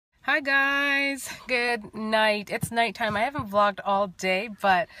Hi guys, good night. It's nighttime. I haven't vlogged all day,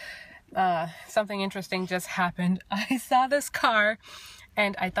 but something interesting just happened. I saw this car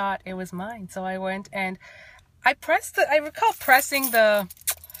and I thought it was mine, so I went and I recall pressing the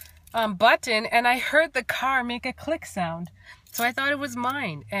button, and I heard the car make a click sound, so I thought it was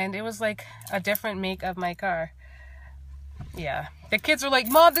mine, and it was like a different make of my car. Yeah, the kids were like,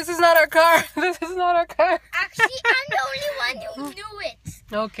 "Mom, this is not our car. This is not our car." Actually, I'm the only one who knew it.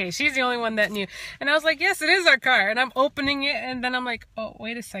 Okay, she's the only one that knew. And I was like, yes, it is our car. And I'm opening it, and then I'm like, oh,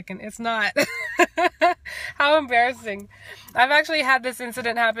 wait a second, it's not. How embarrassing. I've actually had this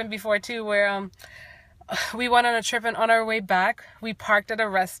incident happen before too, where we went on a trip, and on our way back, we parked at a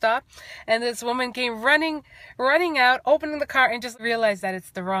rest stop, and this woman came running out, opening the car, and just realized that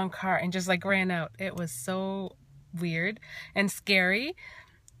it's the wrong car, and just like ran out. It was so weird and scary.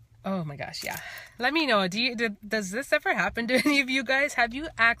 Oh my gosh, yeah. Let me know, does this ever happen to any of you guys? Have you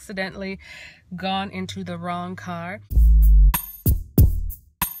accidentally gone into the wrong car?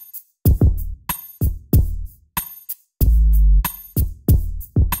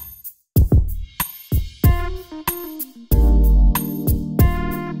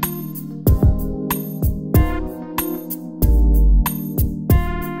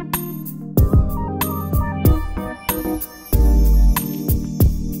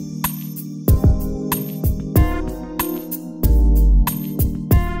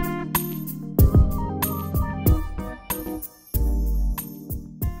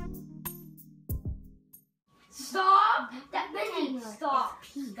 Stop! That Benny, stop.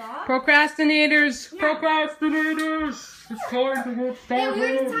 Procrastinators! It's time to get started. Hey, we were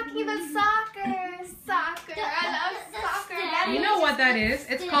just talking about soccer. I love soccer. You know what that is?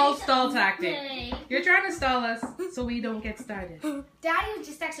 It's called stall tactic. You're trying to stall us so we don't get started. Daddy was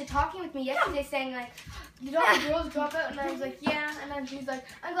just actually talking with me yesterday, saying like, "Did all the girls drop out?" And I was like, "Yeah." And then she's like,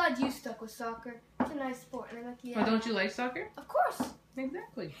 "I'm glad you stuck with soccer. It's a nice sport." And I'm like, "Yeah." Well, don't you like soccer? Of course.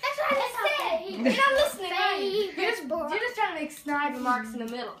 Exactly. That's what I just said. You're not listening, are you? You're just trying to make snide remarks in the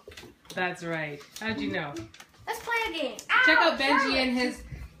middle. That's right. How'd you know? Let's play a game. Check Ow, out Benji and his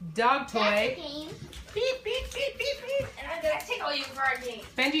dog toy. That's a game. Beep, beep, beep, beep, beep. And I'm gonna tickle you for a game.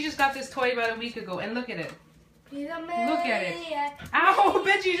 Benji just got this toy about a week ago, and look at it. Look at it. Ow!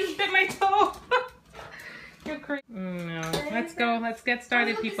 Benji just bit my toe. You're crazy. No. Let's go. Let's get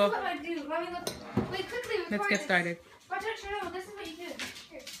started, people. This is what I do. Let me look. Wait, quickly record Let's get started. Watch out, this is what you do.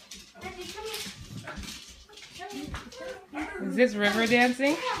 Here. Benji, come here. Is this river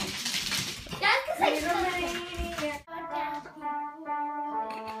dancing? That's because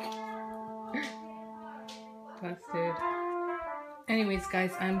Busted. Anyways,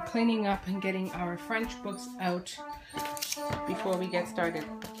 guys, I'm cleaning up and getting our French books out before we get started.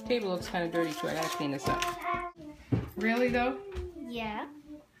 The table looks kind of dirty too. I gotta clean this up. Really though? Yeah.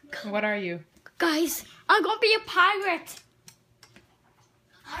 What are you? Guys, I'm gonna be a pirate.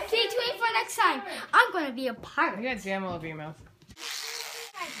 Stay tuned for next time. I'm gonna be a pirate. You got jam all over your mouth.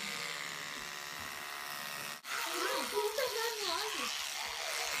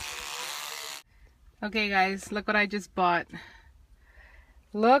 Okay guys, look what I just bought.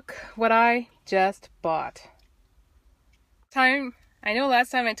 Look what I just bought. I know last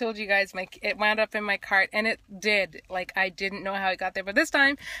time I told you guys it wound up in my cart, and it did. Like, I didn't know how it got there, but this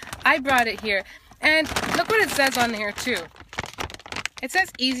time I brought it here. And look what it says on here too. It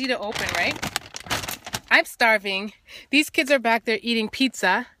says easy to open, right? I'm starving. These kids are back there eating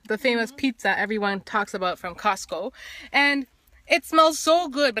pizza, the famous pizza everyone talks about from Costco. And it smells so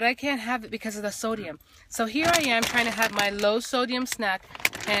good, but I can't have it because of the sodium. So here I am trying to have my low sodium snack,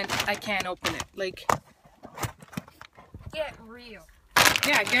 and I can't open it. Like, Get real.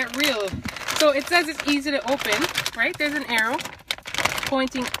 yeah, get real. So it says it's easy to open, right? There's an arrow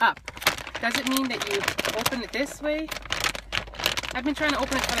pointing up. Does it mean that you open it this way? I've been trying to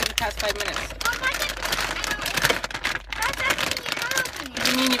open it for like the past 5 minutes. Does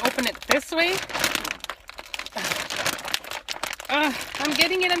it mean you open it this way? I'm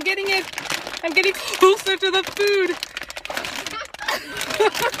getting it. I'm getting closer to the food.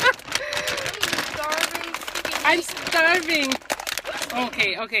 I'm starving.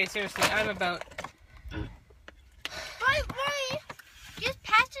 Okay, seriously, I'm about. Wait. Just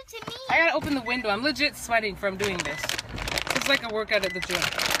pass it to me. I gotta open the window. I'm legit sweating from doing this. It's like a workout at the gym.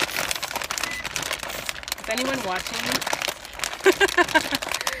 Is anyone watching me?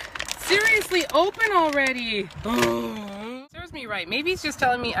 Seriously, open already. Serves me right. Maybe it's just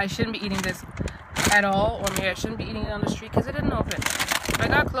telling me I shouldn't be eating this at all, or maybe I shouldn't be eating it on the street because it didn't open. I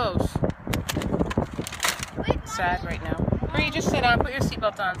got close. Sad right now. Hurry, just sit down, put your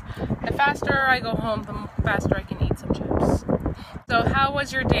seatbelt on. The faster I go home, the faster I can eat some chips. So how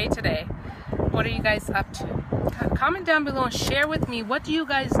was your day today? What are you guys up to? Comment down below and share with me, what do you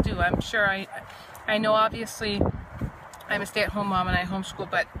guys do? I'm sure I know obviously I'm a stay-at-home mom and I homeschool,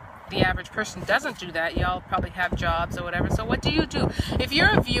 but the average person doesn't do that. Y'all probably have jobs or whatever. So what do you do? If you're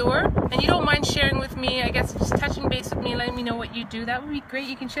a viewer and you don't mind sharing with me, I guess just touching base with me, letting me know what you do, that would be great.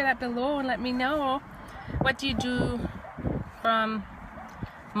 You can share that below and let me know. What do you do from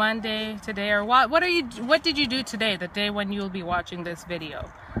Monday today, or what did you do today, the day when you'll be watching this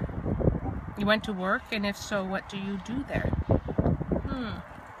video? You went to work, and if so, what do you do there?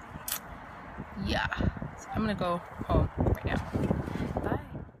 Yeah, so I'm gonna go home right now. Bye.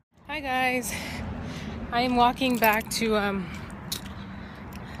 Hi guys, I am walking back to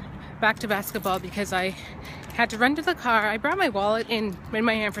basketball because I had to run to the car. I brought my wallet in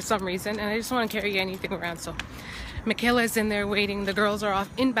my hand for some reason, and I just want to carry anything around. So Michaela is in there waiting. The girls are off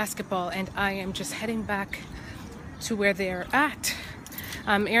in basketball, and I am just heading back to where they're at.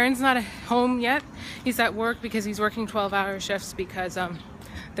 Aaron's not home yet. He's at work because he's working 12-hour shifts because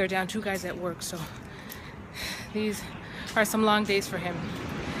they're down 2 guys at work. So these are some long days for him.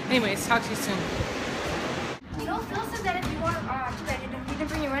 Anyways, talk to you soon. You know, Phil said that if you want, you can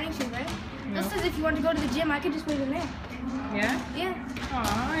bring your running shoes, right? No. Phil says if you want to go to the gym, I could just wait in there. Yeah? Yeah.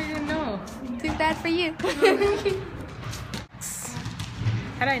 Aw, I didn't know. Too bad for you.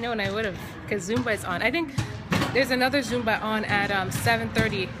 Had I known, I would have, because Zumba is on. I think there's another Zumba on at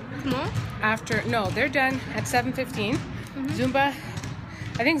 7:30. After, no, they're done at 7:15. Zumba,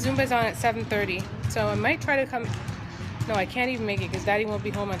 I think Zumba's on at 7:30. So I might try to come. No, I can't even make it because Daddy won't be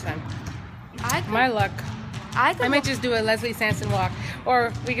home on time. My luck. I might just do a Leslie Sampson walk,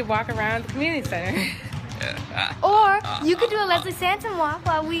 or we could walk around the community center. Or you could do a Leslie Sampson walk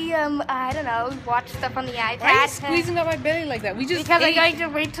while we, I don't know, watch stuff on the iPad. Why are you squeezing up my belly like that? We just because ate. I'm going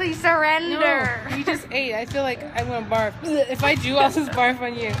to wait till you surrender. No, we just ate. I feel like I want to barf. If I do, I'll just barf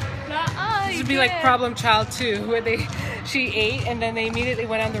on you. This would be like Problem Child 2, where she ate and then they immediately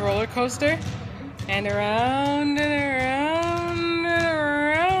went on the roller coaster, and around and around and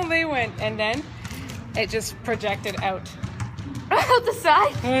around they went, and then it just projected out. Out the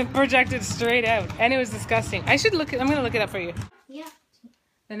side? It projected straight out, and it was disgusting. I'm gonna look it up for you. Yeah.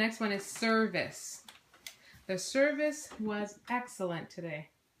 The next one is service. The service was excellent today,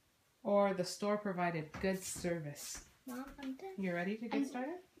 or the store provided good service. Mom, I'm done. You ready to get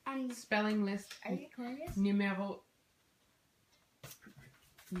started? Spelling list. Are you curious? Numéro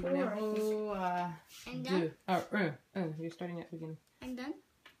 2. You're starting at the beginning. I'm done?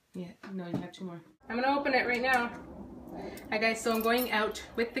 Yeah, no, you have 2 more. I'm gonna open it right now. Hi guys, so I'm going out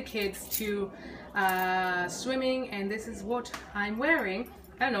with the kids to swimming, and this is what I'm wearing.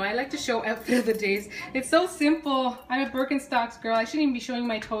 I don't know, I like to show outfit of the days. It's so simple. I'm a Birkenstocks girl. I shouldn't even be showing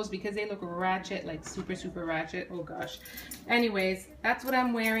my toes because they look ratchet, like super, super ratchet. Oh gosh. Anyways, that's what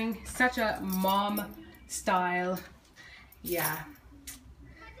I'm wearing. Such a mom style. Yeah,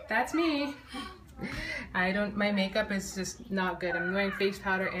 that's me. My makeup is just not good. I'm wearing face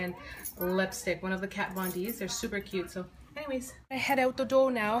powder and lipstick, one of the Kat Von D's. They're super cute. So anyways, I head out the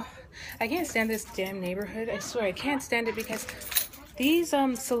door now. I can't stand this damn neighborhood. I swear I can't stand it because these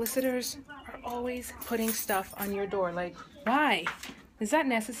solicitors are always putting stuff on your door. Like, why? Is that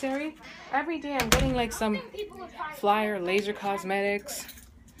necessary? Every day I'm getting like some flyer, laser cosmetics.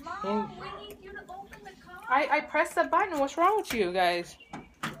 And I pressed the button. What's wrong with you guys?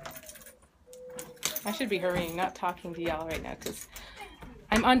 I should be hurrying, not talking to y'all right now, because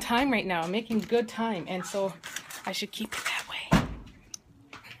I'm on time right now. I'm making good time, and so I should keep it that way.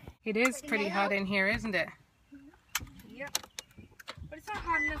 It is pretty hot in here, isn't it? Yep. But it's not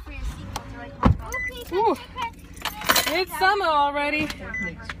hot enough for your seatbelt to like hop on. Ooh, it's summer already.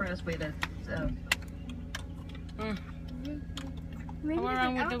 The expressway that's What's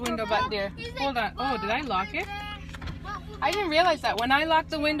wrong with the window back there? Hold on. Oh, did I lock it? I didn't realize that. When I lock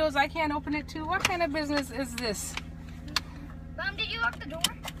the windows, I can't open it too. What kind of business is this? Mom, did you lock the door?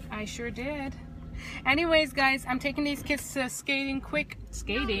 I sure did. Anyways, guys, I'm taking these kids to skating.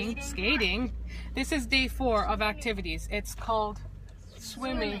 This is day 4 of activities. It's called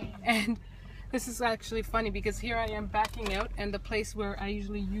swimming. And this is actually funny because here I am backing out, and the place where I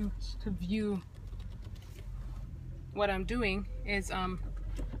usually use to view what I'm doing is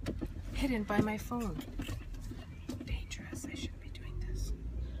hidden by my phone. Dangerous. I shouldn't be doing this.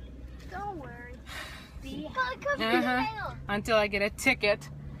 Don't worry. Be happy. Until I get a ticket.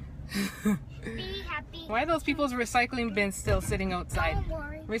 Be happy. Why are those people's recycling bins still sitting outside? Don't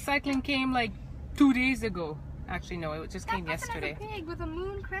worry. Recycling came like 2 days ago. Actually, no, it just came yesterday. That's a pig with a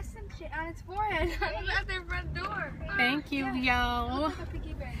moon crescent on its forehead at their front door. Thank you, yo. Like a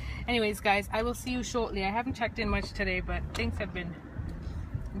piggy bank. Anyways, guys, I will see you shortly. I haven't checked in much today, but things have been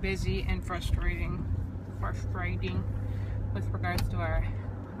busy and frustrating with regards to our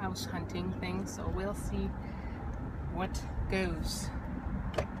house hunting thing. So we'll see what goes.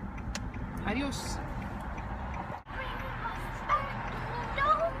 Adios.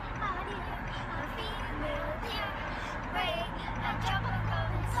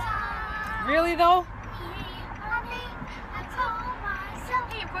 Really though?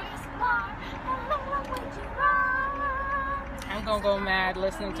 I'm gonna go mad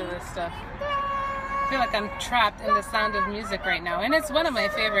listening to this stuff. I feel like I'm trapped in the Sound of Music right now, and it's one of my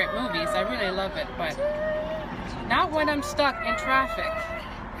favorite movies. I really love it, but not when I'm stuck in traffic.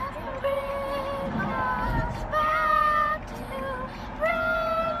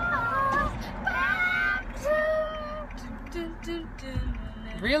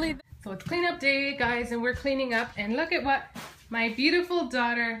 Really? So it's cleanup day, guys, and we're cleaning up, and look at what my beautiful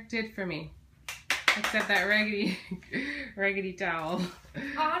daughter did for me. Except that raggedy towel.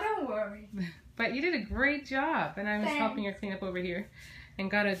 Oh, don't worry. But you did a great job, and I was helping her clean up over here,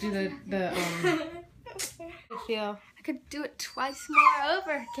 and gotta do the I feel I could do it twice more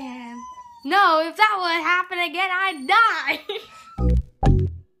over again. No, if that would happen again, I'd die.